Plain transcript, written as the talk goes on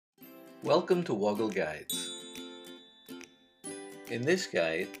Welcome to Woggle Guides. In this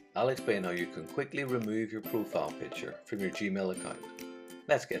guide, I'll explain how you can quickly remove your profile picture from your Gmail account.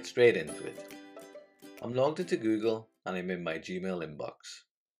 Let's get straight into it. I'm logged into Google and I'm in my Gmail inbox.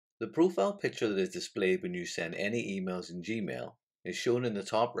 The profile picture that is displayed when you send any emails in Gmail is shown in the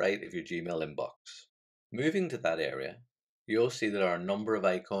top right of your Gmail inbox. Moving to that area, you'll see there are a number of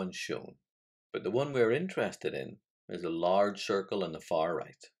icons shown, but the one we're interested in is a large circle on the far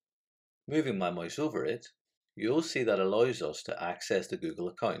right. Moving my mouse over it, you'll see that allows us to access the Google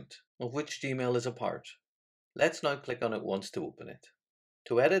account, of which Gmail is a part. Let's now click on it once to open it.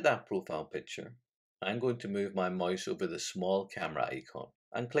 To edit that profile picture, I'm going to move my mouse over the small camera icon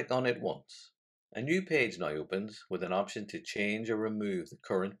and click on it once. A new page now opens with an option to change or remove the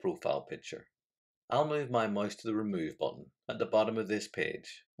current profile picture. I'll move my mouse to the Remove button at the bottom of this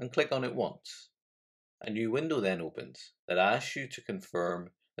page and click on it once. A new window then opens that asks you to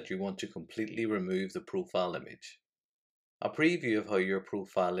confirm that you want to completely remove the profile image. A preview of how your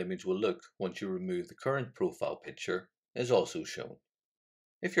profile image will look once you remove the current profile picture is also shown.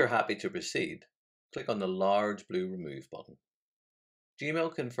 If you're happy to proceed, click on the large blue Remove button.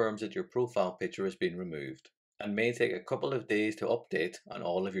 Gmail confirms that your profile picture has been removed and may take a couple of days to update on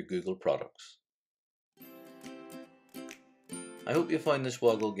all of your Google products. I hope you found this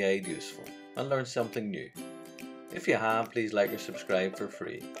Woggle guide useful and learned something new. If you have, please like or subscribe for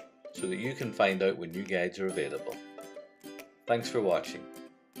free so that you can find out when new guides are available. Thanks for watching,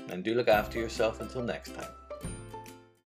 and do look after yourself until next time.